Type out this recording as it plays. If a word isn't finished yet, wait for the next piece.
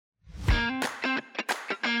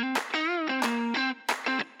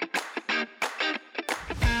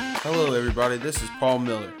Hello, everybody. This is Paul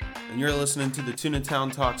Miller, and you're listening to the Tuna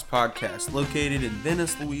Town Talks podcast, located in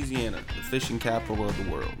Venice, Louisiana, the fishing capital of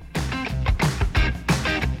the world.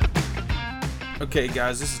 Okay,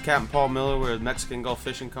 guys, this is Captain Paul Miller. We're with Mexican Gulf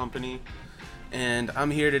Fishing Company, and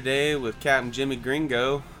I'm here today with Captain Jimmy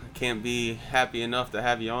Gringo. I can't be happy enough to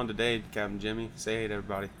have you on today, Captain Jimmy. Say hey to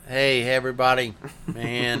everybody. Hey, everybody.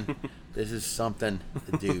 Man, this is something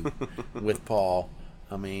to do with Paul.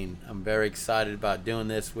 I mean, I'm very excited about doing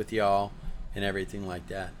this with y'all and everything like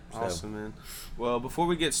that. Awesome, man. Well, before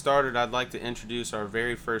we get started, I'd like to introduce our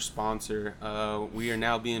very first sponsor. We are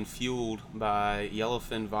now being fueled by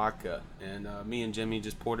Yellowfin Vodka, and me and Jimmy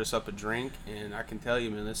just poured us up a drink, and I can tell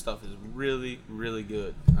you, man, this stuff is really, really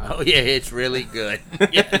good. Oh, yeah, it's really good.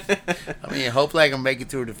 Yes. I mean, hopefully I can make it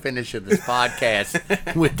through the finish of this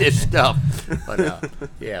podcast with this stuff. But,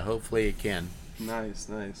 yeah, hopefully it can. Nice.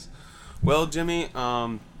 Well, Jimmy,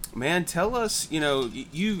 man, tell us, I'm going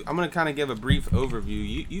to kind of give a brief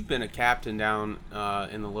overview. You've been a captain down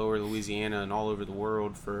in the lower Louisiana and all over the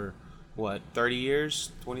world for, 30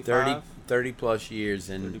 years? 25? 30 plus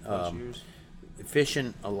years. And 30 plus years.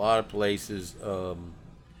 Fishing a lot of places. So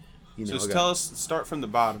tell us, start from the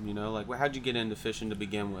bottom, how'd you get into fishing to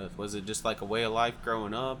begin with? Was it just like a way of life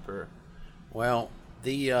growing up, or? Well,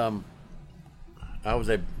 I was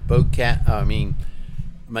a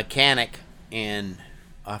mechanic, and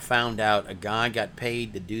I found out a guy got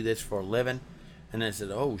paid to do this for a living, and I said,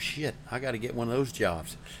 oh shit, I got to get one of those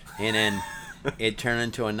jobs. And then it turned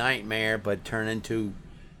into a nightmare, but turned into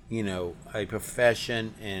a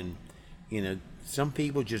profession. And some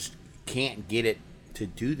people just can't get it to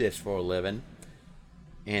do this for a living,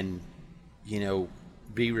 and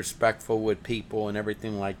be respectful with people and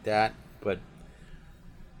everything like that. But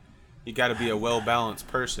you got to be a well-balanced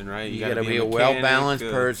person, right? You got to be a well-balanced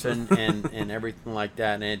person and everything like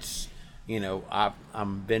that. And it's,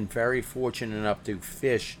 I've been very fortunate enough to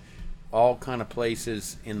fish all kind of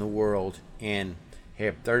places in the world and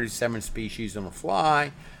have 37 species on the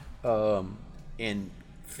fly, and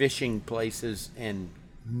fishing places, and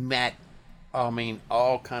met,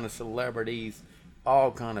 all kind of celebrities, all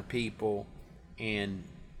kind of people, and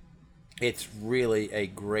it's really a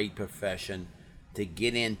great profession to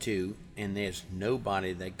get into, and there's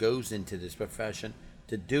nobody that goes into this profession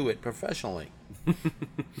to do it professionally.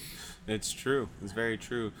 It's true. It's very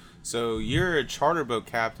true. So you're a charter boat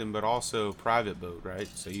captain, but also private boat, right?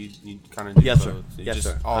 So you kind of do yes, both. Sir. You're yes, just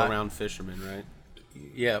sir. all-around fisherman, right?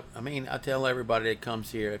 Yeah. I tell everybody that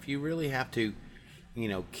comes here, if you really have to,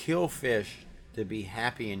 kill fish to be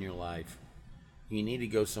happy in your life, you need to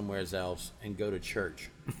go somewhere else and go to church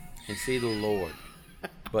and see the Lord.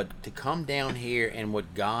 But to come down here and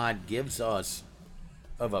what God gives us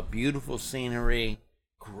of a beautiful scenery,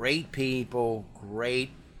 great people,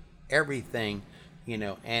 great everything,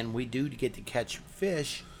 and we do get to catch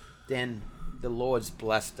fish, then the Lord's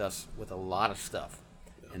blessed us with a lot of stuff.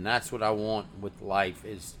 And that's what I want with life,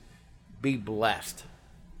 is be blessed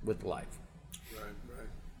with life. Right.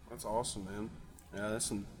 That's awesome, man. Yeah,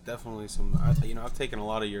 that's definitely I've taken a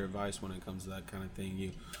lot of your advice when it comes to that kind of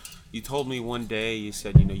thing. You told me one day, you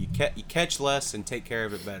said, you catch less and take care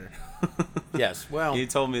of it better. Yes, well. You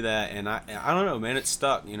told me that, and I don't know, man, it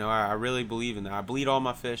stuck. I really believe in that. I bleed all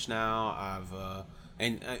my fish now.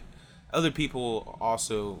 Other people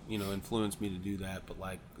also, influence me to do that.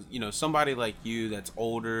 But somebody like you that's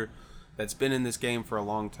older, that's been in this game for a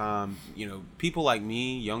long time, people like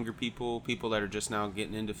me, younger people that are just now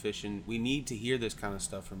getting into fishing, we need to hear this kind of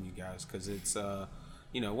stuff from you guys, because it's,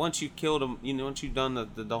 once you've killed them, once you've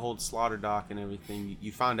done the whole slaughter dock and everything,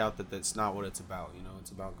 you find out that that's not what it's about.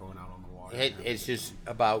 It's about going out on the water. It's just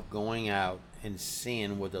about going out and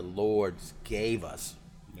seeing what the Lord gave us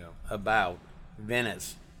about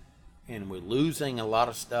Venice. And we're losing a lot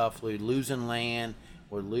of stuff. We're losing land.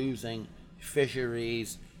 We're losing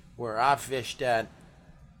fisheries. Where I fished at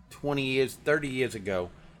 20 years, 30 years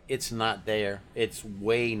ago, it's not there. It's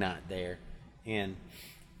way not there. And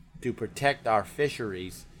to protect our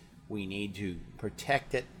fisheries, we need to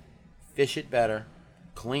protect it, fish it better,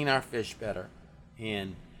 clean our fish better,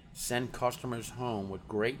 and send customers home with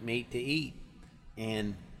great meat to eat.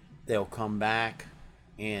 And they'll come back,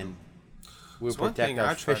 and we'll protect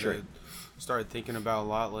our fishery. Started thinking about a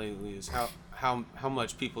lot lately is how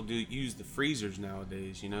much people do use the freezers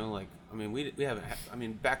nowadays. We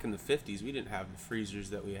haven't. Back in the 50s, we didn't have the freezers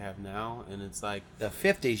that we have now, and it's like the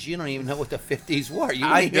 50s. You don't even know what the 50s were.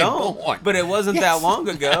 I don't. But it wasn't that long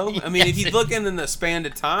ago. If you look in the span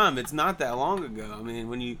of time, it's not that long ago.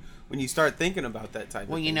 When you start thinking about that type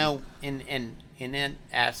of thing. in that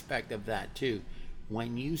aspect of that too,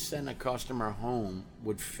 when you send a customer home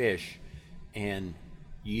with fish, and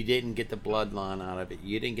you didn't get the bloodline out of it,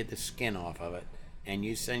 you didn't get the skin off of it, and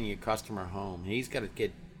you send your customer home, he's got to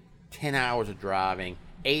get 10 hours of driving,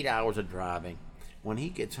 8 hours of driving. When he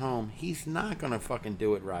gets home, he's not going to fucking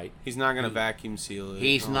do it right. He's not going to vacuum seal it.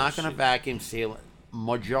 He's not going to vacuum seal it.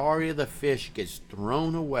 Majority of the fish gets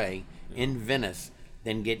thrown away in Venice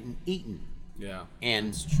than getting eaten. Yeah, and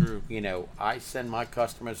it's true. You know, I send my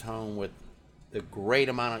customers home with the great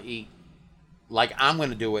amount of eat, like I'm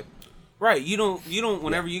going to do it. Right, you don't.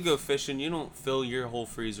 Whenever you go fishing, you don't fill your whole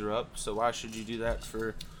freezer up. So why should you do that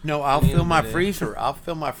for? No, I'll fill my freezer. I'll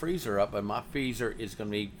fill my freezer up, and my freezer is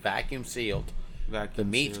going to be vacuum sealed. The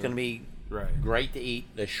meat's going to be great to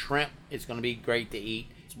eat. The shrimp is going to be great to eat.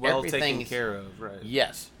 It's well taken care of, right?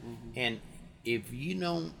 Yes, and if you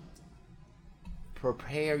don't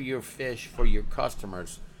prepare your fish for your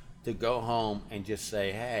customers to go home and just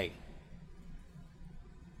say, hey,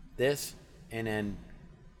 this, and then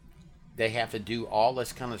they have to do all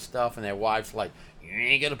this kind of stuff, and their wife's like, you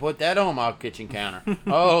ain't gonna put that on my kitchen counter.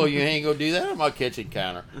 Oh, you ain't gonna do that on my kitchen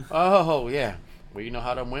counter. Oh, yeah. Well, you know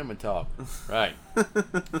how them women talk. Right.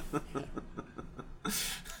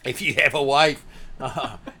 If you have a wife,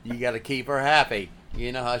 you gotta keep her happy.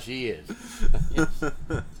 You know how she is.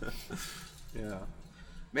 Yeah,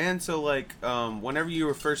 man. So like, whenever you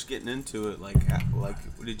were first getting into it, like,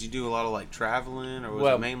 did you do a lot of like traveling, or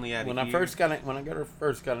was it mainly out of here? When I first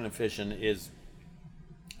got into fishing, is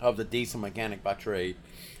of the diesel mechanic by trade,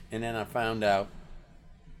 and then I found out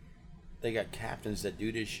they got captains that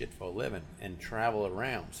do this shit for a living and travel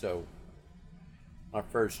around. So my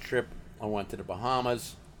first trip, I went to the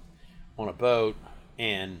Bahamas on a boat,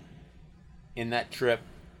 and in that trip,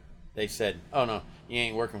 they said, oh no, you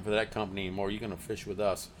ain't working for that company anymore, you're going to fish with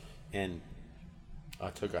us. And I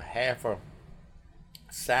took a half a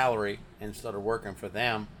salary and started working for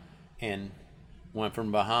them, and went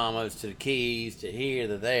from Bahamas to the Keys to here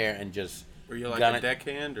to there, and just... Were you like a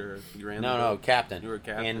deckhand, or you ran No, captain. You were a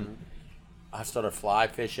captain. And I started fly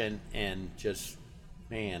fishing, and just,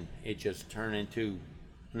 man, it just turned into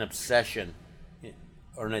an obsession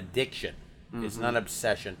or an addiction. It's not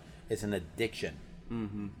obsession, it's an addiction.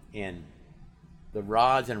 And the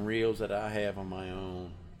rods and reels that I have on my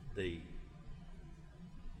own, the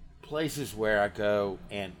places where I go,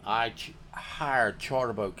 and I hire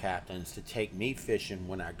charter boat captains to take me fishing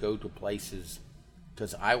when I go to places,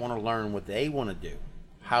 because I want to learn what they want to do,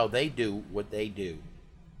 how they do what they do.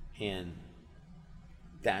 And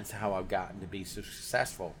that's how I've gotten to be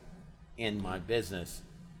successful in my business,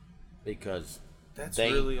 because that's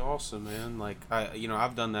really awesome, man. Like,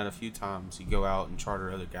 I've done that a few times. You go out and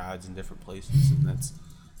charter other guides in different places, and it's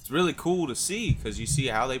really cool to see, because you see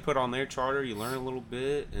how they put on their charter. You learn a little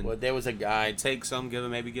bit, and well, there was a guy. Take some, give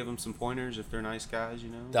them some pointers if they're nice guys, you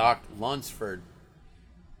know. Doc Lunsford,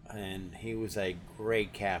 and he was a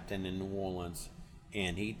great captain in New Orleans,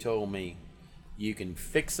 and he told me, you can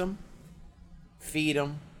fix them, feed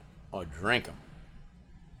them, or drink them,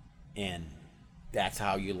 and that's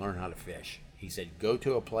how you learn how to fish. He said, go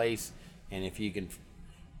to a place, and if you can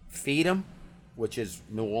feed them, which is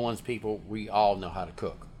New Orleans people, we all know how to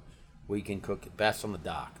cook. We can cook it best on the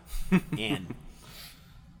dock. And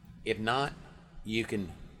if not, you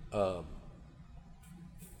can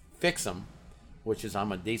fix them, which is,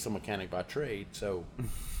 I'm a diesel mechanic by trade, so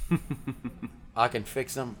I can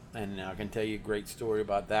fix them, and I can tell you a great story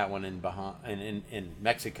about that one in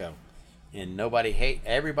Mexico. And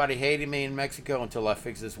everybody hated me in Mexico until I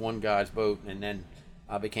fixed this one guy's boat, and then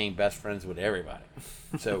I became best friends with everybody.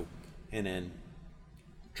 So, and then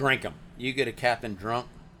drink them. You get a captain drunk,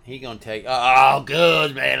 he gonna take, oh,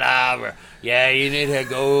 good, man, yeah, you need to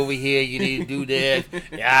go over here, you need to do this,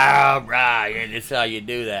 yeah, right, and that's how you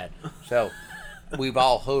do that. So, we've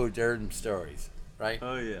all heard them stories, right?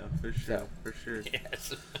 Oh yeah, for sure, for sure.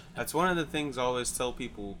 Yes. That's one of the things I always tell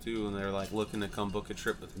people too, when they're like looking to come book a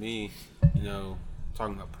trip with me, you know,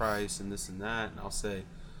 talking about price and this and that, and I'll say,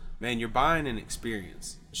 man, you're buying an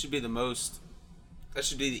experience. That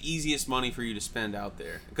should be the easiest money for you to spend out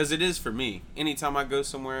there, because it is for me. Anytime I go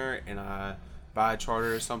somewhere and I buy a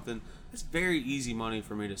charter or something, it's very easy money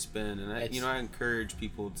for me to spend, and I encourage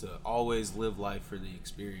people to always live life for the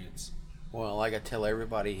experience. Well, like I tell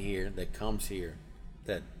everybody here that comes here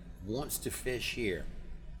that wants to fish here,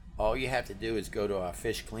 all you have to do is go to our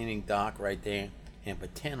fish cleaning dock right there and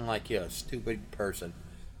pretend like you're a stupid person,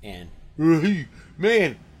 and, hey,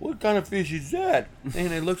 man, what kind of fish is that?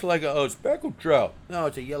 And it looks like a speckled trout. No,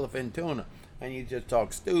 it's a yellowfin tuna. And you just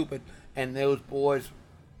talk stupid, and those boys,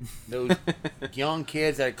 those young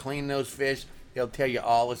kids that clean those fish, they'll tell you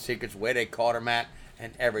all the secrets, where they caught them at,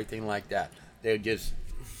 and everything like that. They're just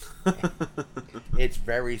It's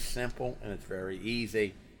very simple and it's very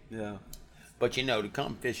easy. Yeah. But to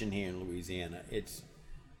come fishing here in Louisiana,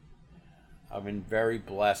 I've been very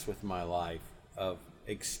blessed with my life of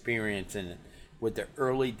experiencing it with the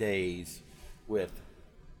early days with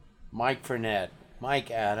Mike Furnett,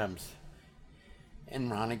 Mike Adams,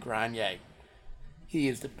 and Ronnie Grenier. He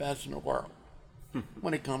is the best in the world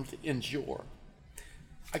when it comes to inshore.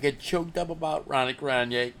 I get choked up about Ronnie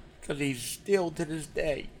Grenier because he's still to this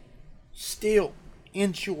day, still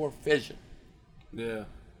inshore fishing. Yeah.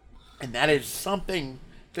 And that is something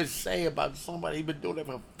to say about somebody who's been doing it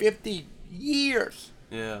for 50 years.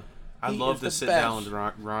 Yeah. I'd love to sit down with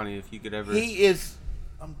Ronnie if you could ever. He is,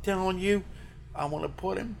 I'm telling you, I want to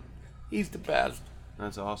put him. He's the best.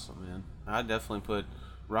 That's awesome, man. I definitely put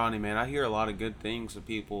Ronnie, man. I hear a lot of good things of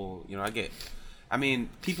people.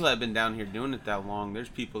 People that have been down here doing it that long, there's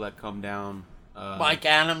people that come down. Mike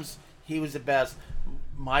Adams, he was the best.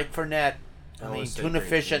 Mike Furnett, tuna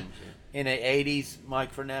fishing in the 80s,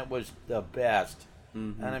 Mike Furnett was the best.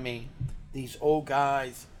 Mm-hmm. And these old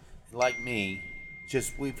guys like me,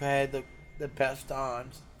 we've had the best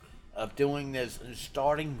times of doing this and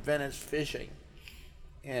starting Venice fishing.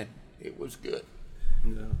 And it was good.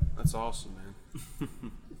 Yeah, that's awesome, man.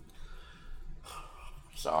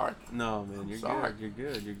 Sorry. No, man, you're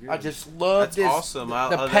good. You're good. I just love that's this. Awesome.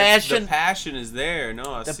 The passion. The passion is there.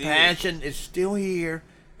 No, I see the passion is still here,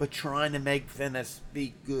 but trying to make Venice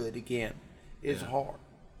be good again is hard.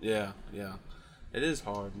 Yeah. It is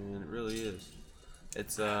hard, man. It really is.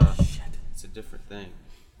 It's it's a different thing.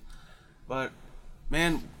 But,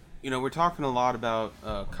 man, we're talking a lot about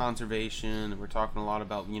conservation, and we're talking a lot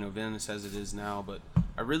about, Venice as it is now, but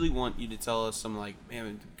I really want you to tell us some,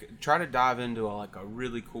 try to dive into a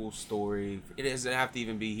really cool story. It doesn't have to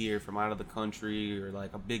even be here from out of the country, or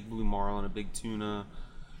a big blue marlin, a big tuna,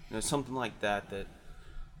 something like that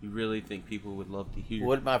you really think people would love to hear.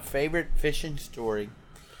 What my favorite fishing story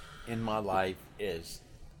in my life is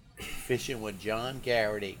fishing with John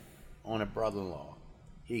Garrity on a brother-in-law.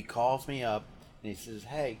 He calls me up and he says,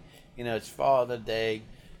 "Hey, it's Father's Day,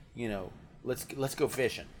 let's go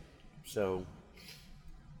fishing." So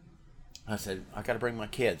I said, I got to bring my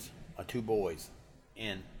kids, my 2 boys,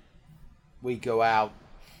 and we go out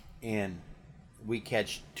and we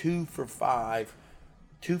catch 2 for 4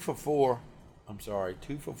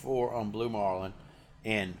 on blue marlin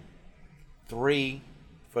and 3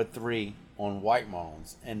 for 3 on white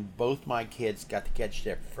marlins, and both my kids got to catch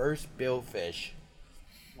their first billfish.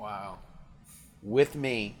 Wow. With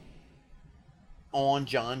me on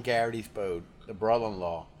John Garrity's boat, the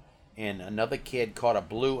brother-in-law, and another kid caught a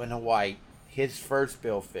blue and a white, his first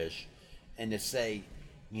billfish, and to say,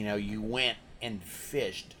 you went and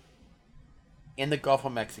fished in the Gulf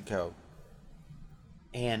of Mexico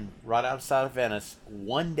and right outside of Venice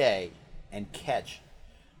one day and catch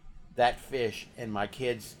that fish, and my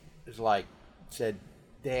kids said,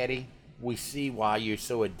 "Daddy, we see why you're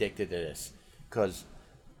so addicted to this, because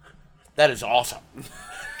that is awesome."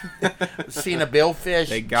 Seeing a billfish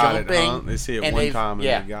they got jumping, it, huh? They see it one time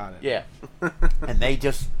and they got it. Yeah. And they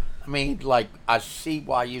just, I see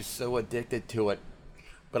why you're so addicted to it,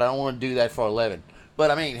 but I don't want to do that for a living.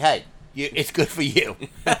 But hey, it's good for you.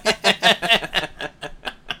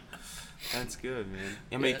 That's good, man.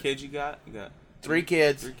 How many kids you got? You got 3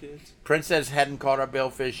 kids. 3 kids? Princess hadn't caught our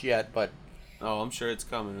billfish yet, but... Oh, I'm sure it's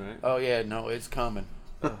coming, right? Oh, yeah, no, it's coming.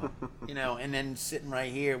 And then sitting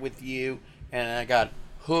right here with you, and I got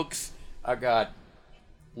hooks, I got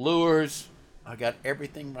lures, I got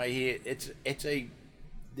everything right here.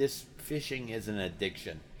 This fishing is an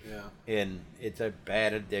addiction. Yeah. And it's a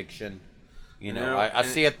bad addiction. I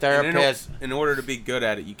see a therapist. In order to be good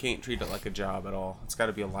at it, you can't treat it like a job at all. It's got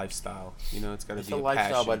to be a lifestyle. It's got to be a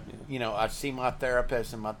lifestyle. Passion, but I see my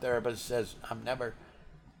therapist, and my therapist says, "I've never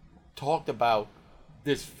talked about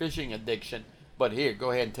this fishing addiction, but here,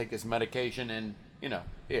 go ahead and take this medication, and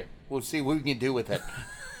here, we'll see what we can do with it."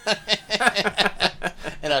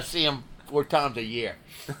 And I see him 4 times a year,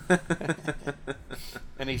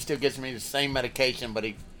 and he still gives me the same medication, but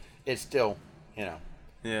it's still, Yeah.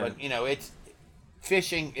 But it's.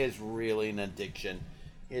 Fishing is really an addiction.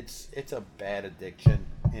 It's a bad addiction,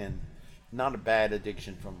 and not a bad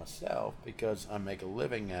addiction for myself because I make a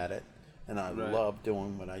living at it, and I love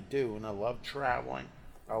doing what I do, and I love traveling.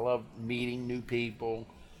 I love meeting new people,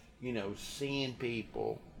 seeing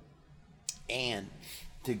people, and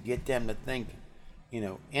to get them to think,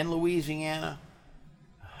 in Louisiana,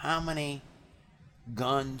 how many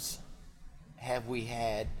guns have we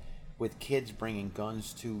had with kids bringing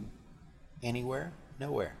guns to anywhere?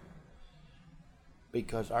 Nowhere.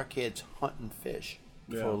 Because our kids hunt and fish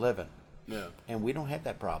for a living. Yeah. And we don't have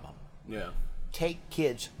that problem. Yeah. Take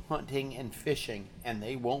kids hunting and fishing, and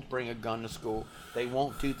they won't bring a gun to school. They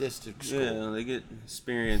won't do this to school. Yeah, they get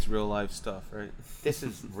experience real life stuff, right? This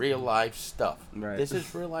is real life stuff. Right. This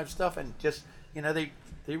is real life stuff, and just they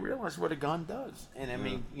realize what a gun does. And I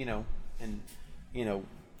mean,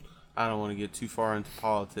 I don't want to get too far into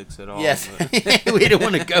politics at all. Yes, But we don't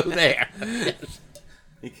want to go there. Yes.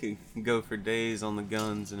 you could go for days on the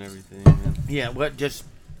guns and everything. Man. Yeah, well, just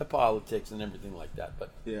the politics and everything like that.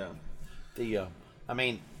 But Yeah. I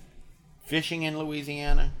mean, fishing in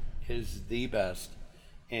Louisiana is the best,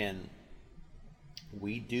 and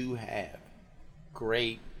we do have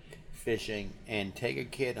great fishing. And take a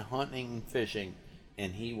kid hunting and fishing,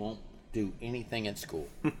 and he won't do anything at school.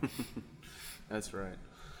 That's right.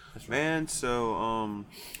 Man, so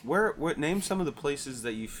what name some of the places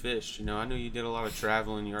that you fished? You know, I know you did a lot of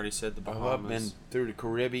traveling. You already said the Bahamas. I've been through the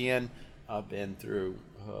Caribbean. I've been through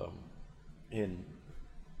in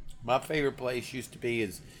my favorite place used to be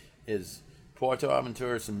is Puerto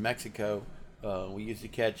Aventuras in Mexico. We used to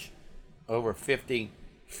catch over 50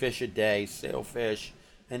 fish a day, sailfish,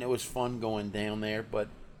 and it was fun going down there. But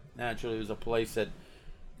naturally, it was a place that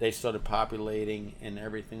they started populating and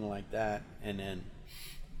everything like that. And then,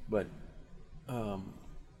 but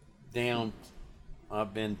down,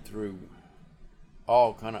 I've been through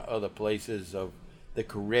all kind of other places of the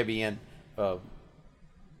Caribbean,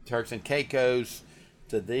 Turks and Caicos,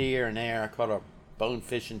 to there and there. I caught a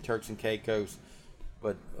bonefish in Turks and Caicos,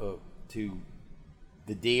 but to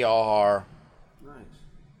the DR, Nice.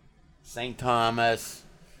 St. Thomas,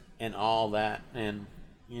 and all that. And,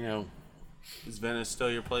 Is Venice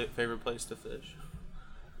still your favorite place to fish?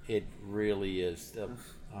 it really is.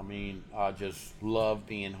 I mean, I just love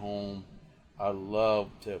being home. I love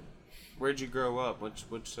to. Where'd you grow up? Which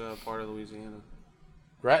part of Louisiana?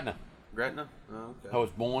 Gretna. Gretna? Oh, okay. I was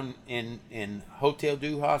born in Hotel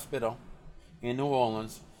Dieu Hospital in New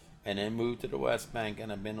Orleans, and then moved to the West Bank,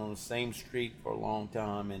 and I've been on the same street for a long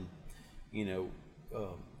time. And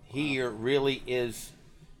here really is,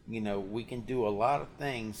 we can do a lot of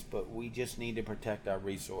things, but we just need to protect our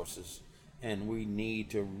resources, and we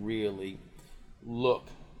need to really look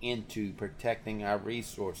into protecting our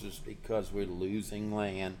resources because we're losing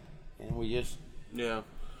land, and we just. Yeah.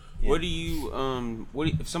 Yeah. What do you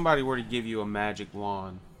if somebody were to give you a magic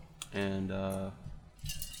wand and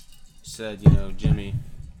said, Jimmy,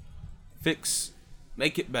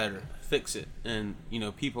 make it better, fix it, and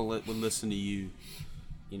people would listen to you,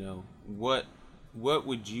 what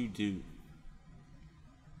would you do?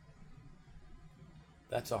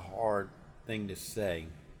 That's a hard thing to say,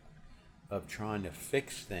 of trying to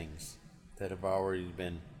fix things that have already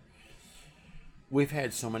been. We've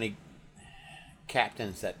had so many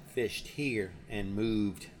captains that fished here and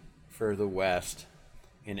moved further west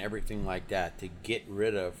and everything like that to get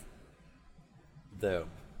rid of the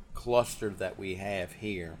cluster that we have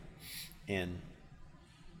here. And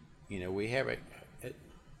we have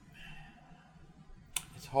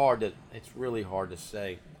it's really hard to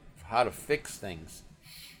say how to fix things,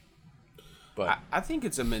 but I think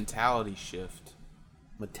it's a mentality shift.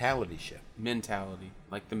 Mentality,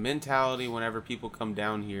 like the mentality whenever people come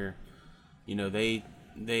down here,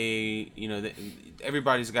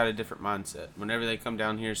 everybody's got a different mindset. Whenever they come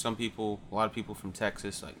down here, a lot of people from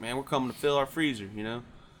Texas, like, man, we're coming to fill our freezer,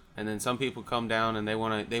 and then some people come down and they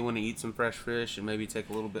want to eat some fresh fish and maybe take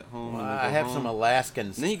a little bit home. Well, and I have some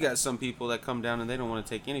Alaskans. And then you got some people that come down and they don't want to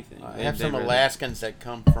take anything. I have some Alaskans that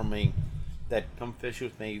come fish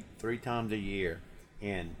with me 3 times a year,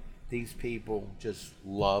 and these people just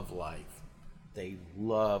love life. They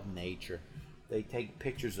love nature. They take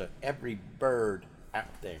pictures of every bird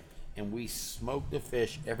out there, and we smoke the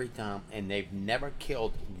fish every time, and they've never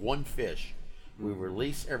killed one fish. We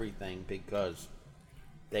release everything because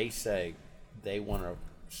they say they want to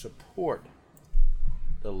support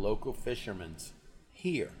the local fishermen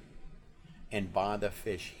here and buy the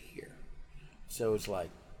fish here. So it's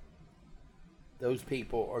like, those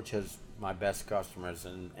people are just my best customers,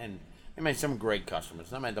 and I mean, some great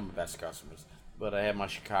customers. I mean, they're my best customers. But I have my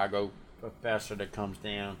Chicago professor that comes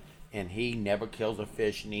down, and he never kills a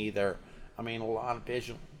fish neither. I mean, a lot of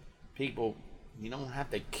people, you don't have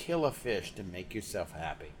to kill a fish to make yourself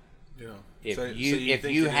happy. Yeah. If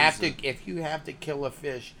you have to kill a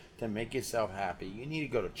fish to make yourself happy, you need to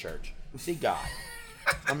go to church. See God.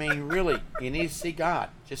 I mean, really, you need to see God.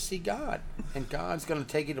 Just see God, and God's going to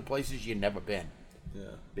take you to places you've never been.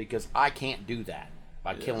 Yeah. Because I can't do that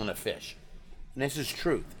by killing a fish. And this is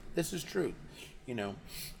truth.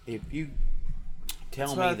 If you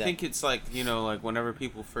tell me that. I think it's like, like whenever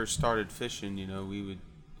people first started fishing,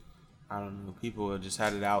 I don't know. People just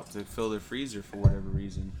had it out to fill their freezer for whatever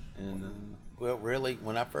reason, and well, really,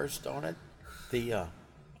 when I first started, it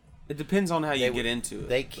depends on how you get into it.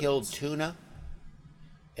 They killed tuna.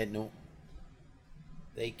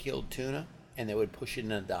 They killed tuna, and they would push it in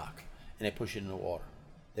the dock, and they push it in the water.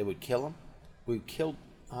 They would kill them.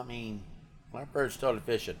 When I first started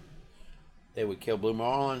fishing, they would kill blue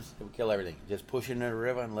marlins. They would kill everything. Just push it in the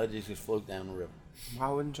river and let it just float down the river. Why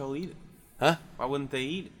wouldn't y'all eat it? Huh? Why wouldn't they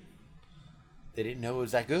eat it? They didn't know it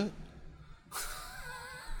was that good.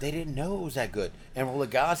 They didn't know it was that good. And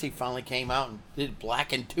Lagasse finally came out and did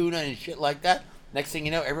blackened tuna and shit like that. Next thing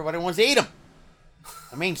you know, everybody wants to eat them.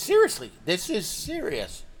 I mean, seriously, this is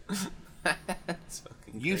serious.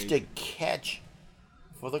 Used to catch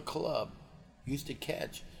for the club. Used to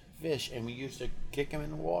catch fish, and we used to kick them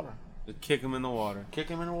in the water. Kick them in the water. Kick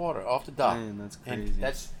them in the water off the dock. Man, that's crazy. And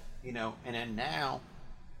that's and then now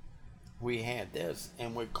we had this,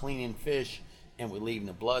 and we're cleaning fish, and we're leaving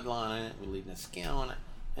the bloodline in it, we're leaving the skin on it,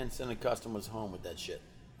 and sending customers home with that shit.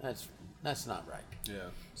 That's not right. Yeah,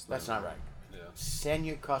 that's not right. Yeah. Send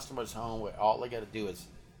your customers home where all they got to do is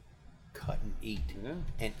cut and eat. Yeah.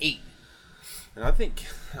 And eat. And I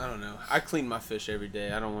don't know. I clean my fish every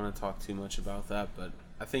day. I don't want to talk too much about that, but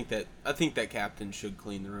I think that captain should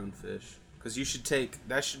clean their own fish, because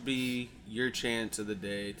that should be your chance of the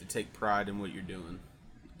day to take pride in what you're doing.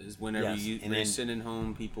 Is whenever you're sending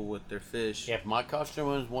home people with their fish. If my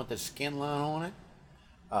customers want the skin line on it,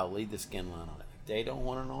 I'll leave the skin line on it. If they don't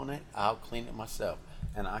want it on it, I'll clean it myself.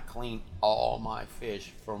 And I clean all my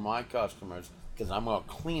fish for my customers, because I'm going to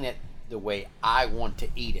clean it the way I want to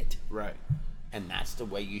eat it. Right. And that's the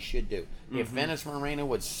way you should do. Mm-hmm. If Venice Marina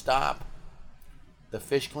would stop the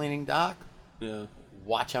fish cleaning dock,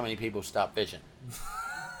 watch how many people stop fishing.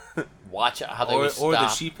 Watch how they would stop. Or the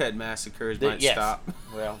sheephead massacres might stop.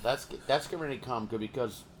 Well, that's going to come good,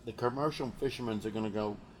 because the commercial fishermen are going to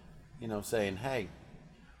go, saying, hey,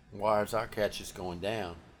 why is our catches going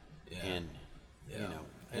down? Yeah. And,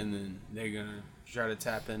 and then they're going to try to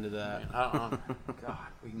tap into that. God,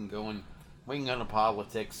 we can go into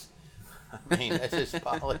politics. I mean, that's just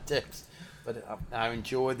politics. But I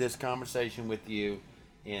enjoyed this conversation with you,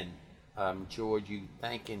 and I enjoyed you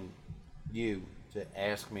thanking you to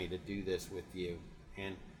ask me to do this with you.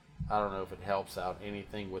 And I don't know if it helps out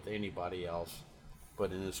anything with anybody else,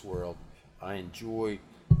 but in this world, I enjoy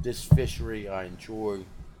this fishery. I enjoy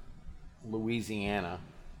Louisiana.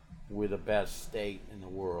 We're the best state in the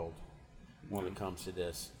world when it comes to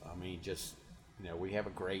this. I mean, we have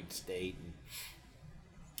a great state. And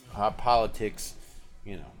our politics,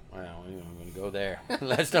 well, I'm going to go there.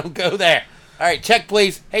 Let's don't go there. All right, check,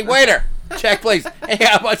 please. Hey, waiter, check, please. Hey,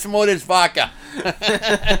 how about some more of this vodka?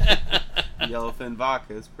 Yellowfin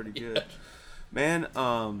vodka is pretty good. Man,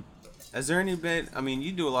 has there any bit,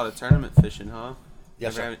 you do a lot of tournament fishing, huh?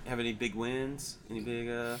 Yes, sir. Have any big wins? Any big,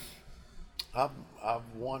 I've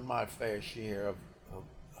won my fair share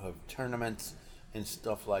of tournaments and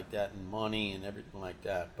stuff like that, and money and everything like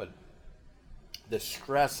that, but the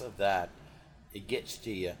stress of that, it gets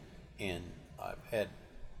to you. And I've had,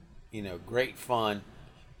 great fun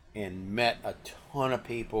and met a ton of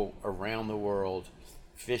people around the world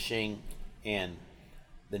fishing. And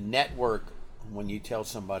the network, when you tell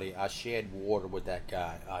somebody, I shared water with that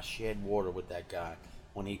guy,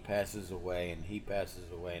 when he passes away,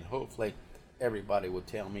 and hopefully everybody will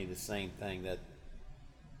tell me the same thing, that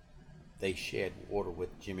they shared water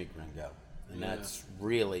with Jimmy Gringo. And that's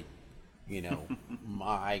really,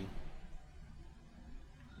 my...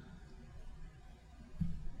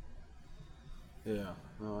 Yeah.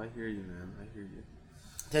 No, I hear you, man. I hear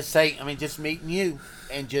you. Just meeting you,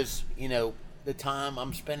 and just, the time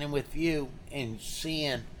I'm spending with you, and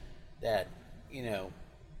seeing that,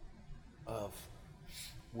 of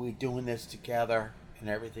we doing this together and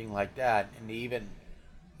everything like that, and even,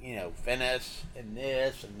 Venice and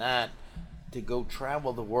this and that, to go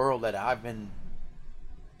travel the world that I've been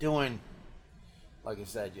doing. Like I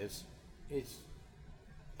said, it's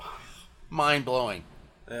mind-blowing.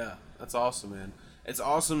 Yeah, that's awesome, man. It's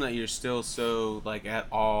awesome that you're still so, at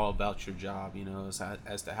all about your job,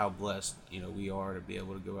 as to how blessed, we are to be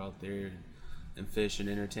able to go out there and fish and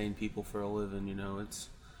entertain people for a living,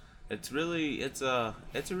 It's a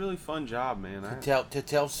really fun job, man. To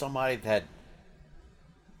tell somebody that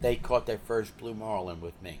they caught their first blue marlin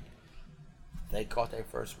with me. They caught their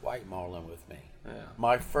first white marlin with me. Yeah.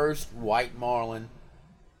 My first white marlin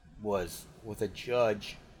was with a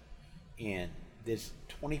judge in this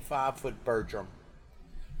 25-foot Bertram,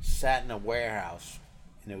 sat in a warehouse,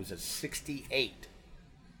 and it was a 68,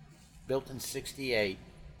 built in 68,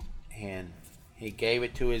 and he gave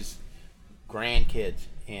it to his grandkids,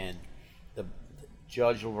 and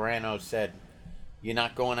Judge Lorano said, "You're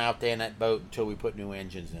not going out there in that boat until we put new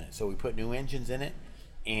engines in it." So we put new engines in it,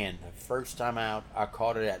 and the first time out, I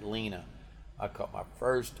caught it at Lena. I caught my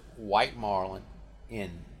first white marlin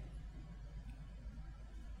in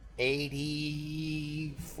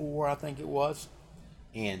 '84, I think it was,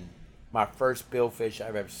 and my first billfish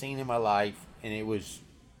I've ever seen in my life, and I was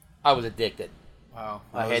addicted. Wow.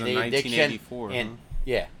 I had the addiction, and huh?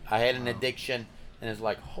 yeah, I had an addiction, and it's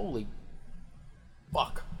like, holy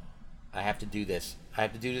fuck, I have to do this. I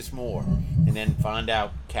have to do this more. And then find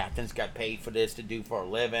out captains got paid for this to do for a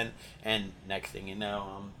living, and next thing you know,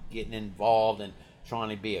 I'm getting involved and trying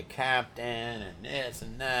to be a captain and this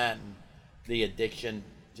and that, and the addiction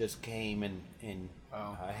just came, and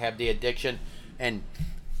Wow. I have the addiction. And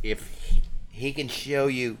if he can show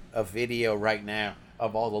you a video right now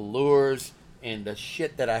of all the lures and the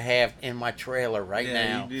shit that I have in my trailer right now.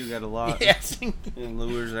 Yeah, you do got a lot. Yes. And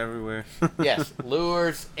lures everywhere. Yes,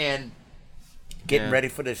 lures and getting Yeah. ready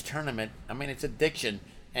for this tournament. I mean, it's addiction.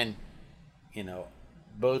 And,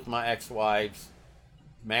 both my ex-wives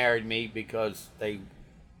married me because they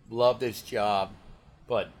loved this job,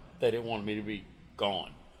 but they didn't want me to be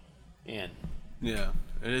gone. And Yeah.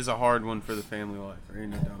 It is a hard one for the family life. There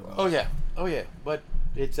ain't no doubt about it. oh yeah, but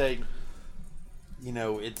it's a,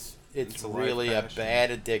 it's a life really a passion.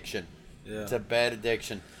 bad addiction. Yeah. It's a bad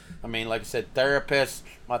addiction. I mean, like I said,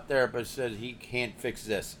 my therapist says he can't fix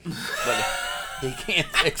this, but he can't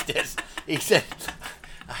fix this. He said,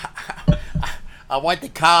 I went to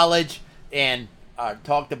college and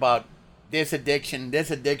talked about this addiction,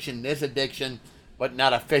 but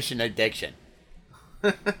not a fishing addiction.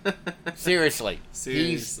 Seriously.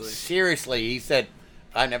 Seriously, he said,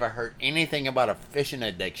 I never heard anything about a fishing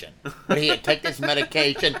addiction. But he had take this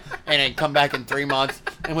medication and then come back in 3 months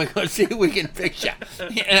and we're going to see if we can fix you.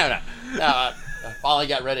 No. I finally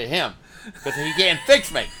got rid of him because he can't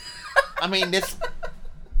fix me. I mean, this...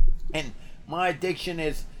 And my addiction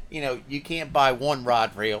is, you can't buy one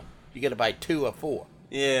rod reel. You got to buy 2 or 4.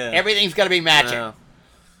 Yeah. Everything's got to be matching. Yeah.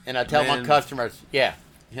 And I tell my Man. customers, it's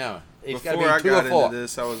got to Before I be 2 got or 4. into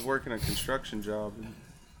this, I was working a construction job.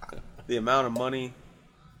 And the amount of money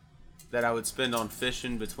that I would spend on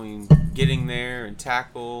fishing between getting there and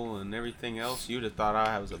tackle and everything else, you'd have thought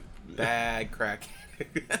I was a bad crack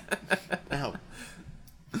addict. No.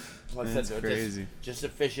 Like I That's said, crazy. Just to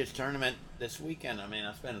fish this tournament this weekend. I mean,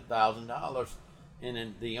 I spent $1,000, and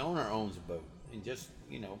then the owner owns a boat, and just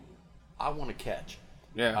I want to catch.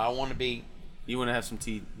 Yeah. I want to be. You want to have some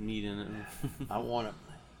meat in it. I want to.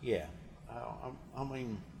 Yeah. I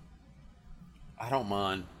mean, I don't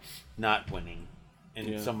mind not winning, and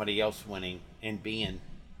Yeah. somebody else winning, and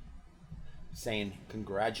saying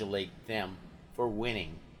congratulate them for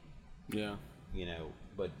winning. Yeah.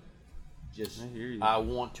 But just I hear you. I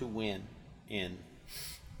want to win, and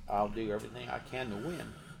I'll do everything I can to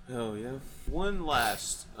win. Oh yeah. One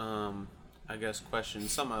last, I guess, question.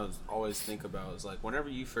 Something I always think about is like whenever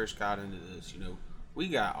you first got into this, we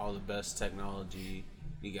got all the best technology.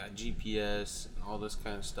 We got GPS and all this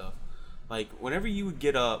kind of stuff. Like whenever you would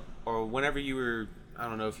get up, or whenever you were, I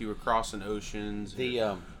don't know if you were crossing oceans,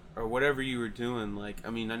 or whatever you were doing. Like,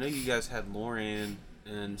 I mean, I know you guys had Loran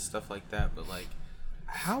and stuff like that, but like,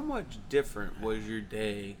 how much different was your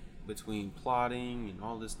day between plotting and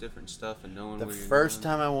all this different stuff and knowing The where you're first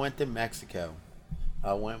going? time I went to Mexico,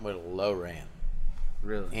 I went with a Loran,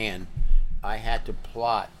 Really? and I had to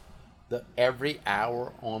plot every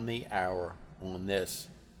hour on the hour on this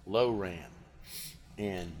Loran,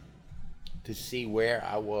 and to see where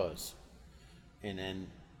I was. And then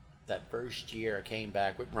that first year, I came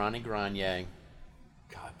back with Ronnie Grenier.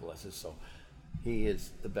 God bless his soul. He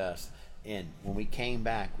is the best. And when we came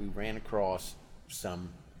back, we ran across some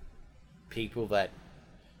people that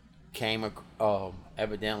came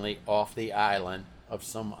evidently off the island, of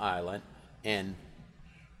some island, and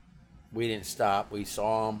we didn't stop. We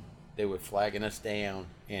saw them. They were flagging us down.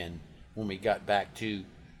 And when we got back to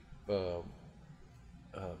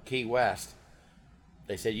Key West,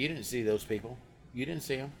 they said, "You didn't see those people. You didn't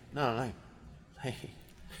see them." No. Hey,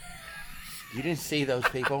 you didn't see those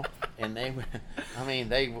people, and they were. I mean,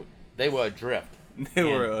 they were adrift. They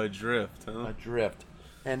were adrift, huh? Adrift,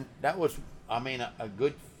 and that was, I mean, a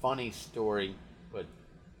good funny story. But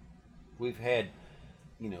we've had,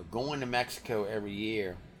 going to Mexico every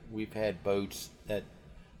year. We've had boats that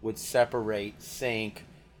would separate, sink.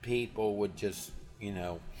 People would just,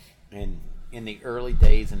 and in the early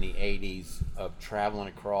days in the 80s of traveling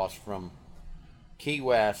across from Key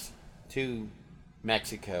West to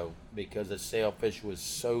Mexico, because the sailfish was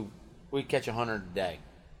so, we'd catch 100 a day,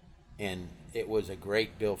 and it was a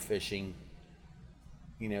great bill fishing,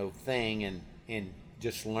 thing, and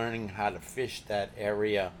just learning how to fish that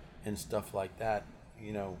area and stuff like that,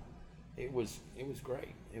 it was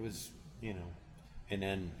great. It was, and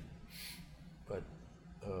then, but,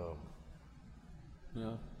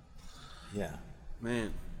 Yeah. yeah.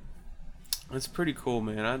 Man, that's pretty cool,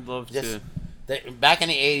 man. I'd love to. Back in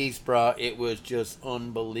the 80s, bro, it was just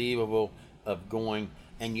unbelievable of going,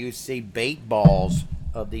 and you see bait balls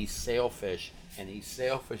of these sailfish, and these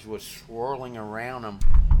sailfish were swirling around them,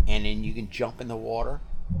 and then you can jump in the water,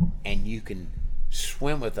 and you can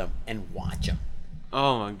swim with them and watch them.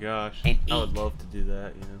 Oh my gosh. And I would eat. love to do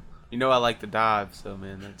that, I like to dive, so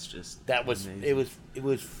man, that's just That was amazing. it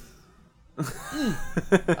was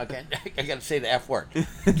okay, I gotta say the F word.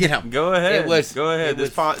 Get him. Go ahead. It was. Go ahead. It was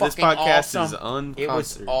This fucking podcast awesome. is uncensored. It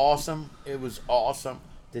was awesome. It was awesome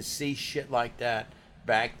to see shit like that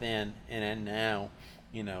back then, and then now,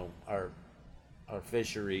 our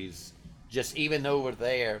fisheries. Just even over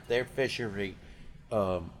there, their fishery,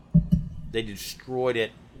 they destroyed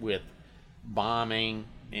it with bombing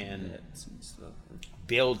and Nets and stuff.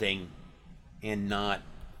 building, and not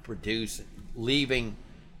producing, leaving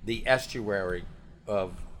the estuary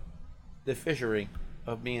of the fishery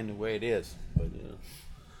of being the way it is. But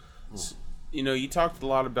You talked a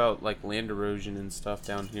lot about like land erosion and stuff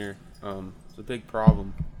down here. It's a big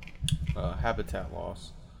problem. Habitat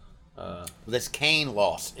loss. this cane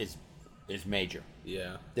loss is major.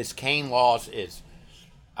 Yeah. This cane loss is,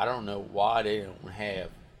 I don't know why they don't have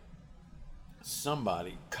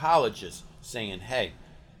colleges saying, hey,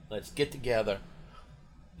 let's get together,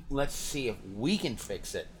 let's see if we can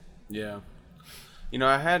fix it. Yeah.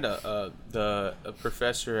 I had a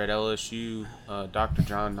professor at LSU, Dr.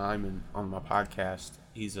 John Nyman, on my podcast.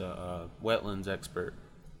 He's a wetlands expert.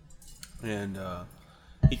 And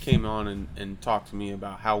he came on and talked to me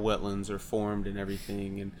about how wetlands are formed and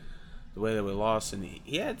everything and the way that we lost. And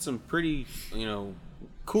he had some pretty,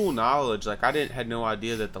 cool knowledge. Like, I had no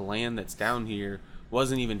idea that the land that's down here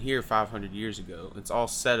wasn't even here 500 years ago. It's all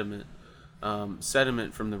sediment.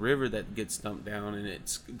 Sediment from the river that gets dumped down, and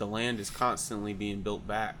the land is constantly being built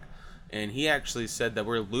back. And he actually said that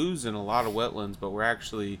we're losing a lot of wetlands, but we're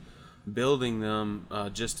actually building them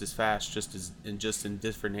just as fast, just in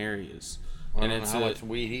different areas. I And don't it's know how much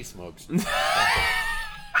weed he smokes.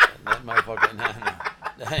 That motherfucker,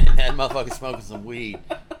 that motherfucker smoking some weed.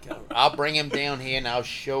 I'll bring him down here and I'll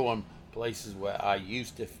show him places where I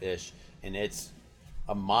used to fish, and it's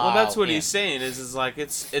a mile. Well, that's what in. he's saying. Is like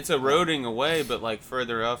it's eroding away, but like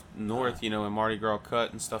further up north, in Mardi Gras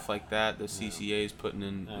Cut and stuff like that, the CCA is putting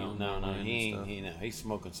in. No, he's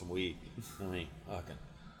smoking some weed. I mean, okay.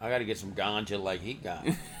 I got to get some ganja like he got.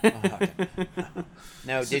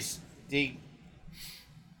 No,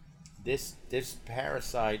 this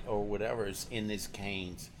parasite or whatever is in these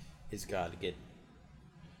canes, it's got to get.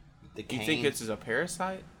 The You think it's a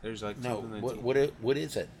parasite? There's like no. something What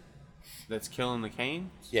is it? that's killing the cane?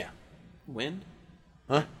 Yeah. Wind?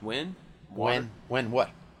 Huh? Wind? Water? When what?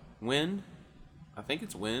 Wind? I think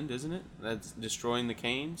it's wind, isn't it? That's destroying the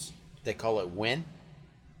canes. They call it when?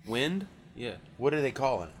 Wind? Yeah. What are they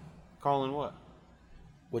calling it? Calling what?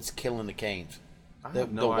 What's killing the canes? I The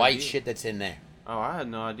have no white idea. shit that's in there. Oh, I had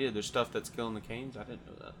no idea. There's stuff that's killing the canes. I didn't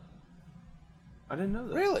know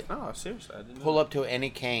that. Really? Oh, seriously, I didn't know Pull that. up to any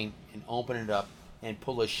cane and open it up and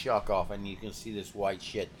pull a shuck off, and you can see this white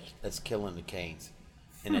shit that's killing the canes.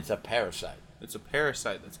 And it's a parasite. It's a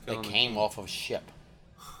parasite that's That killing the came cane. off of a ship.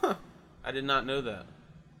 I did not know that.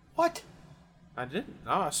 What? I didn't.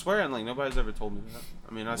 Oh, I swear, like nobody's ever told me that.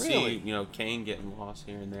 I mean, I Really? see, cane getting lost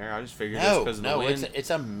here and there. I just figured it's because of the wind. it's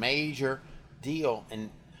a major deal,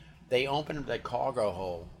 and they open up that cargo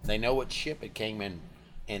hold. They know what ship it came in,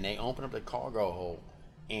 and they open up the cargo hold,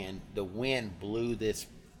 and the wind blew this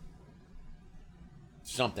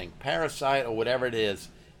something parasite or whatever it is,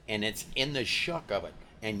 and it's in the shuck of it,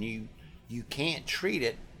 and you can't treat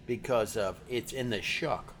it because of it's in the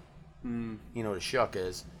shuck. You know what a shuck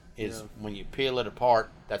is Yeah. when you peel it apart,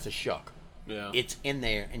 that's a shuck. Yeah. It's in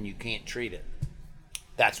there and you can't treat it.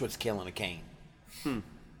 That's what's killing a cane.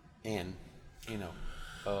 And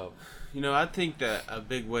I think that a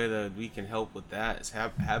big way that we can help with that is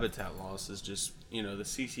habitat loss. Is just the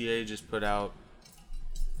CCA just put out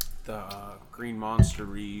the Green Monster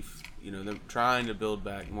Reef. They're trying to build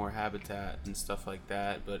back more habitat and stuff like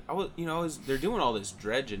that. But they're doing all this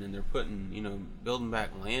dredging and they're putting building back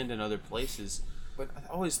land in other places. But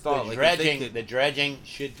I always thought the dredging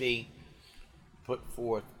should be put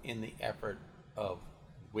forth in the effort of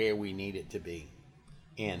where we need it to be,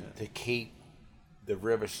 and to keep the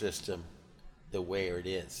river system the way it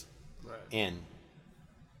is. Right. And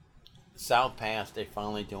South Pass, they're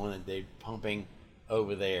finally doing it. They're pumping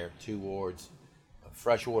over there towards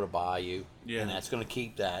freshwater bayou, Yeah. and that's going to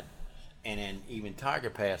keep that. And then even Tiger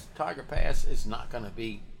Pass. Tiger Pass is not going to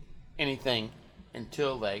be anything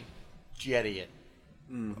until they jetty it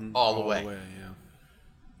all the way. Yeah.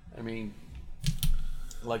 I mean,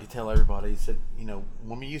 like I tell everybody, said,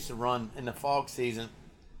 when we used to run in the fog season,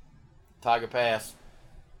 Tiger Pass,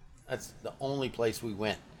 that's the only place we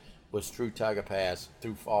went, was through Tiger Pass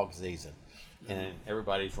through fog season. And then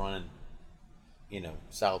everybody's running,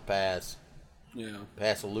 South Pass,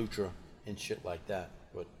 Pass Elutra, and shit like that.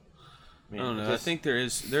 But I don't know. I think there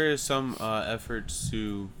is some efforts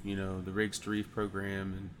to the Rigs to Reef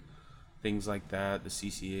program and things like that. The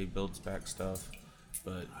CCA builds back stuff,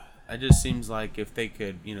 but it just seems like if they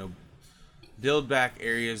could build back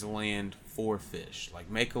areas of land for fish, like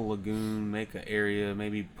make a lagoon, make an area,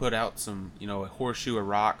 maybe put out some a horseshoe of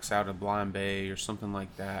rocks out of Blind Bay or something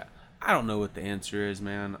like that. I don't know what the answer is,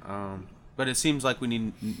 man. But it seems like we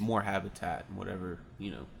need more habitat and whatever,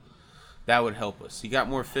 that would help us. You got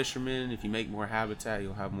more fishermen. If you make more habitat,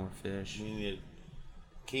 you'll have more fish. You need to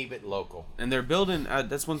keep it local. And they're building.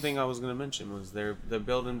 That's one thing I was going to mention was they're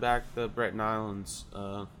building back the Breton Islands,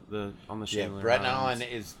 on the Chandler Breton Islands.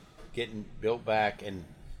 Island is getting built back, and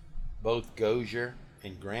both Gosier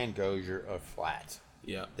and Grand Gosier are flats.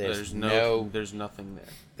 Yeah, there's nothing there.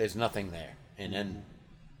 There's nothing there, and then,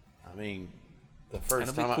 I mean, the first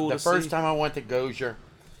It'll be time cool time I went to Gosier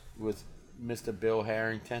with Mr. Bill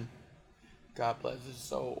Harrington, God bless his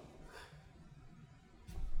soul.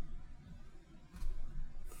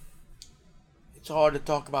 It's hard to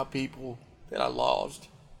talk about people that I lost,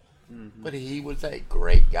 but he was a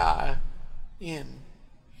great guy, and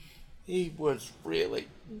he was really,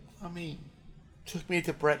 took me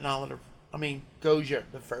to Breton Island, Gosier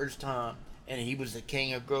the first time, and he was the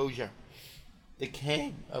king of Gosier. The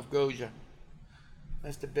king of Gosier.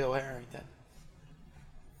 Mr. Bill Harrington.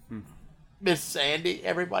 Miss Sandy.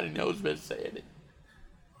 Everybody knows Miss Sandy.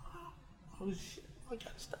 Oh, shit. I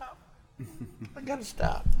gotta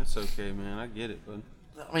stop. That's okay, man. I get it, bud.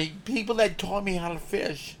 People that taught me how to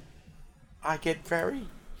fish, I get very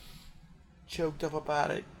choked up about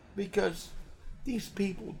it because these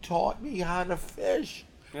people taught me how to fish.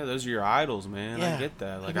 Yeah, those are your idols, man. Yeah. I get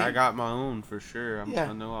that. Like, I got my own for sure. Yeah.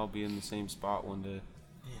 I know I'll be in the same spot one day.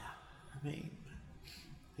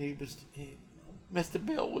 Yeah, Mr.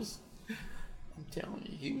 Bill was, I'm telling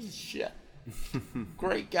you, he was a shit.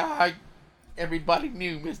 Great guy. Everybody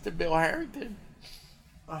knew Mr. Bill Harrington.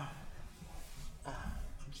 I'm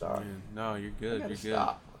sorry. Man, no, you're good. You're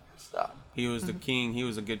good. Stop. He was the king. He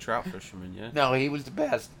was a good trout fisherman, yeah? No, he was the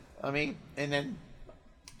best. And then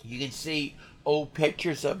you can see old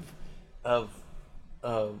pictures of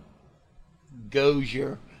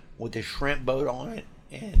Gosier with the shrimp boat on it,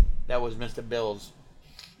 and that was Mr. Bill's.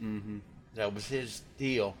 Mm-hmm. That was his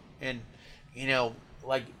deal. And,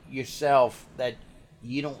 like yourself, that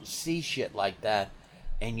you don't see shit like that,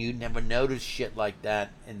 and you never notice shit like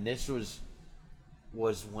that. And this was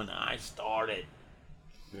when I started.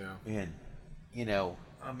 Yeah. And,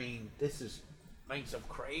 this is some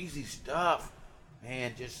crazy stuff,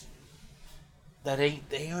 man. Just that ain't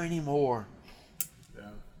there anymore. Yeah.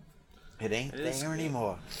 It ain't there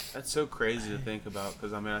anymore. That's so crazy to think about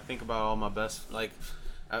because, I think about all my best, like,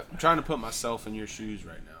 I'm trying to put myself in your shoes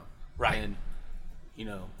right now. Right. And,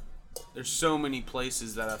 there's so many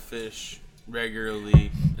places that I fish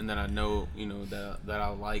regularly and that I know, that I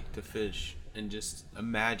like to fish, and just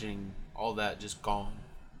imagining all that just gone.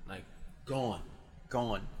 Like, Gone.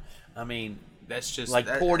 That's just like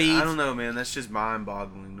Port Eads. I don't know, man. That's just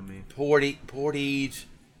mind-boggling to me. Port Eads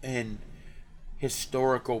and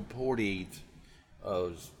historical Port Eads,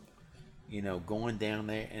 going down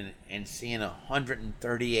there and seeing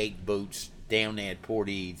 138 boats down there at Port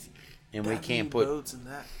Eads, and we can't put boats in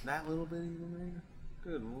that little bitty marina.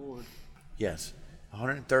 Good Lord. Yes,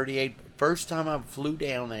 138. First time I flew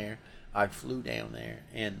down there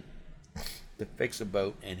and to fix a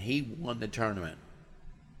boat, and he won the tournament.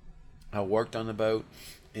 I worked on the boat,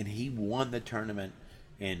 and he won the tournament,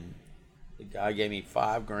 and the guy gave me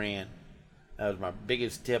 $5,000. That was my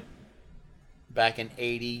biggest tip back in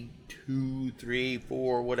 82, 3,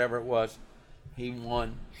 4, whatever it was. He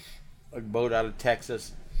won a boat out of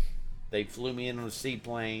Texas. They flew me in on a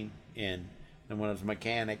seaplane, and when I was a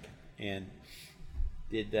mechanic, and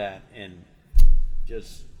did that, and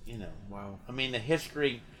just, Wow. the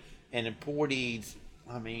history and in Port Eads,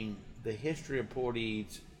 the history of Port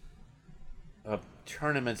Eads, of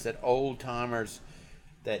tournaments that old timers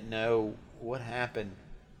that know what happened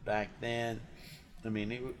back then.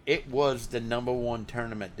 It was the number one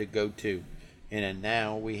tournament to go to, and then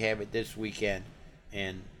now we have it this weekend,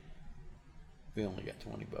 and we only got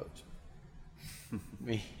 20 boats.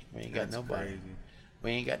 we ain't got That's nobody. crazy.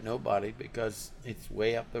 We ain't got nobody because it's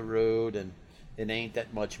way up the road and it ain't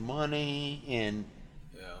that much money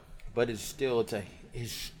Yeah. but it's a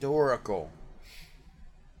historical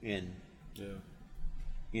and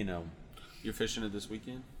you know. You're fishing it this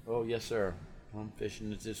weekend? Oh yes, sir. I'm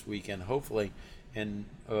fishing it this weekend, hopefully, and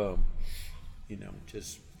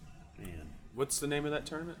just man. What's the name of that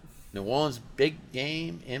tournament? New Orleans Big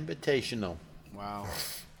Game Invitational. Wow.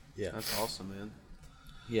 Yeah, That's awesome, man.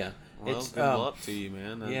 yeah. Well, It's good luck to you,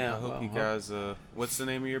 man. Yeah, I hope you guys. What's the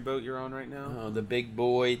name of your boat you're on right now? the Big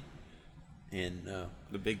Boyd, and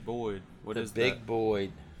The Big Boyd. What the is Big that?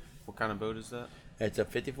 Boyd. What kind of boat is that? It's a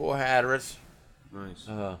 54 Hatteras. Nice.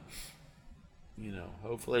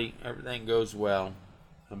 Hopefully everything goes well.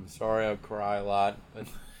 I'm sorry I cry a lot, but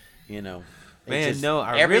Man, no,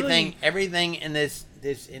 I everything in this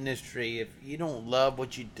industry. If you don't love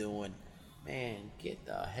what you're doing, man, get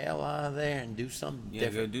the hell out of there and do something go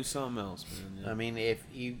different. do something else, man. Yeah. I mean, if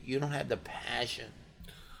you don't have the passion,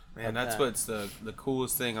 Man, that's what's the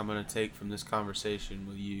coolest thing I'm gonna take from this conversation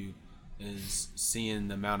with you is seeing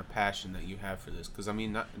the amount of passion that you have for this. Because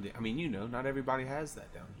not everybody has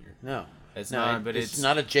that down here. no, It's no, not. But it's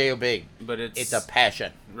not a job. But It's a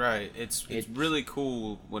passion. Right. It's really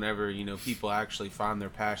cool whenever people actually find their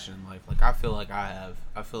passion in life. Like I feel like I have.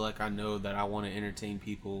 I feel like I know that I want to entertain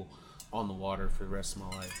people on the water for the rest of my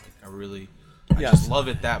life. Like I Yes. just love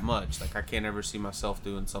it that much. Like I can't ever see myself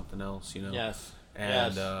doing something else. Yes.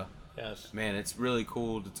 And Yes. man, it's really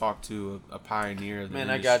cool to talk to a pioneer of the Man,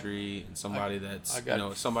 industry and somebody that's I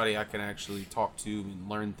got- somebody I can actually talk to and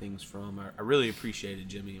learn things from. I really appreciate it,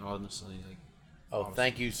 Jimmy. Honestly, like. Oh,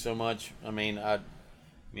 thank you so much. I mean, I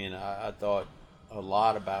thought a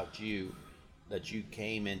lot about you, that you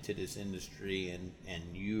came into this industry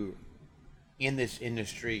and you in this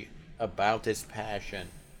industry about this passion,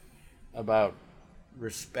 about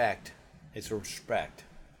respect. It's a respect.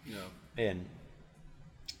 Yeah. And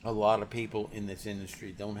a lot of people in this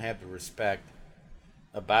industry don't have the respect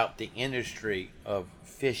about the industry of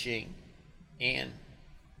fishing and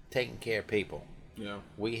taking care of people. Yeah.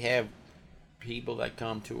 We have people that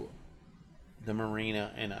come to the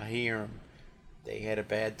marina and I hear them, they had a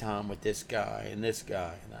bad time with this guy and this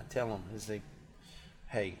guy, and I tell them, I say,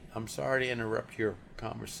 hey, I'm sorry to interrupt your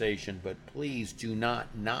conversation, but please do not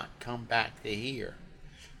come back to here.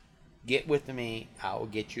 Get with me. I will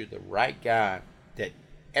get you the right guy. That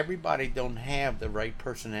everybody don't have the right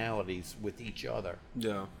personalities with each other,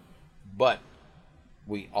 Yeah. but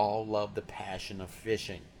we all love the passion of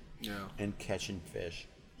fishing Yeah. and catching fish.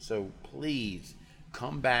 So please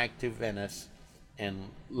come back to Venice and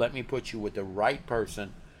let me put you with the right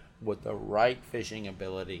person with the right fishing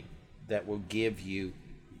ability that will give you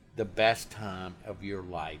the best time of your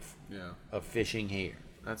life Yeah. of fishing here.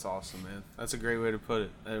 That's awesome, man. That's a great way to put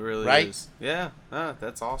it. It really Right? is. Yeah.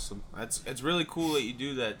 That's awesome. It's really cool that you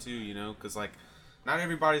do that too. Because like, not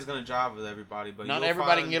everybody's gonna jive with everybody, but Not you'll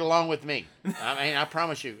everybody find... can get along with me. I mean, I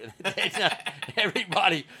promise you. It's not,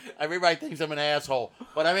 everybody thinks I'm an asshole.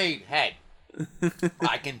 But I mean, hey,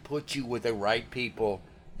 I can put you with the right people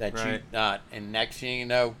that you Right. not. And next thing you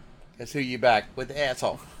know, guess who you back with, the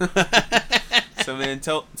asshole. So man,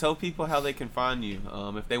 tell people how they can find you.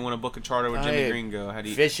 If they want to book a charter with Jimmy Hey, Gringo, how do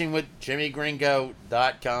you?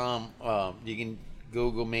 FishingWithJimmyGringo.com. You can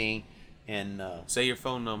Google me and Say your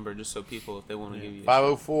phone number just so people, if they want to give you.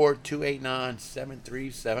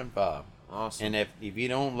 504-289-7375. Awesome. And if you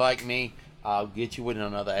don't like me, I'll get you with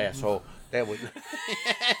another asshole. That would.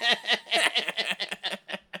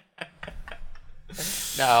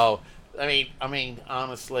 No, I mean,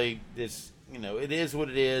 honestly, this, it is what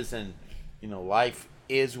it is, and life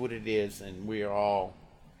is what it is, and we are all,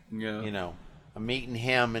 Yeah. I'm meeting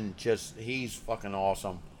him, and he's fucking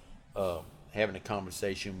awesome. Having a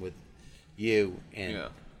conversation with you, and Yeah.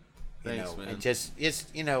 Thanks, man. and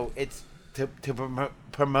it's to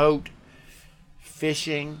promote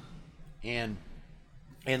fishing in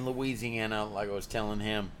Louisiana. Like I was telling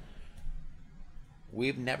him,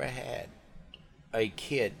 we've never had a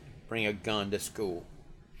kid bring a gun to school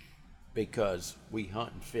because we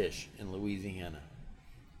hunt and fish in Louisiana,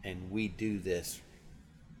 and we do this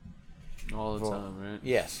All the time, right?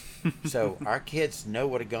 Yes. So our kids know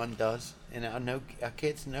what a gun does, and I know our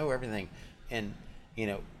kids know everything. And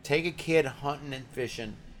take a kid hunting and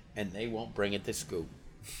fishing, and they won't bring it to school.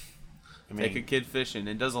 Take a kid fishing.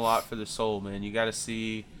 It does a lot for the soul, man. You got to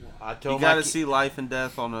see. I You told got my to see life and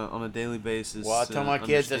death on a daily basis. Well, I to told my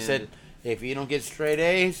kids, I understand said, if you don't get straight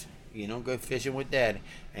A's, you don't go fishing with Daddy,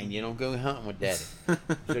 and you don't go hunting with Daddy.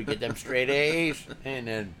 So get them straight A's, and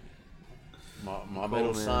then my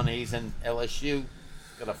middle man. son, he's in LSU,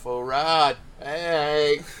 Got a full rod.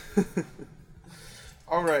 Hey.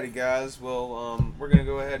 Alrighty, guys. Well, we're gonna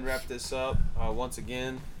go ahead and wrap this up. Once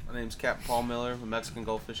again, my name's Captain Paul Miller, the Mexican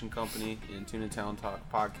Gulf Fishing Company and Tuna Town Talk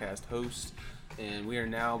podcast host, and we are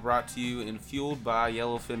now brought to you and fueled by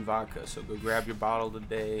Yellowfin Vodka. So go grab your bottle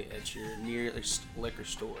today at your nearest liquor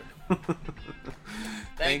store.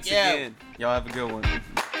 Thanks again. Y'all have a good one.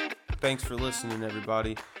 Thanks for listening,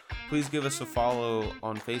 everybody. Please give us a follow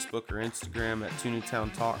on Facebook or Instagram at Tuna Town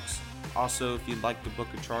Talks. Also, if you'd like to book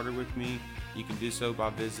a charter with me, you can do so by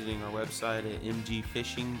visiting our website at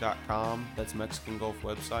mgfishing.com. That's Mexican Gulf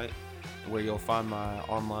website, where you'll find my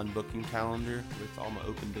online booking calendar with all my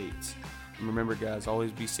open dates. And remember, guys,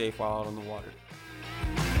 always be safe while out on the water.